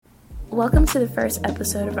Welcome to the first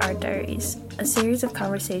episode of Art Diaries, a series of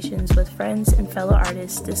conversations with friends and fellow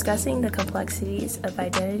artists discussing the complexities of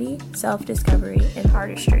identity, self-discovery, and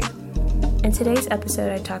artistry. In today's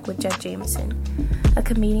episode, I talk with Jet Jameson, a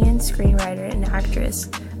comedian, screenwriter, and actress,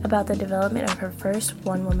 about the development of her first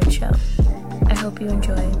one-woman show. I hope you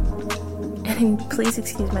enjoy. And please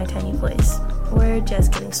excuse my tiny voice. We're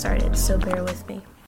just getting started, so bear with me.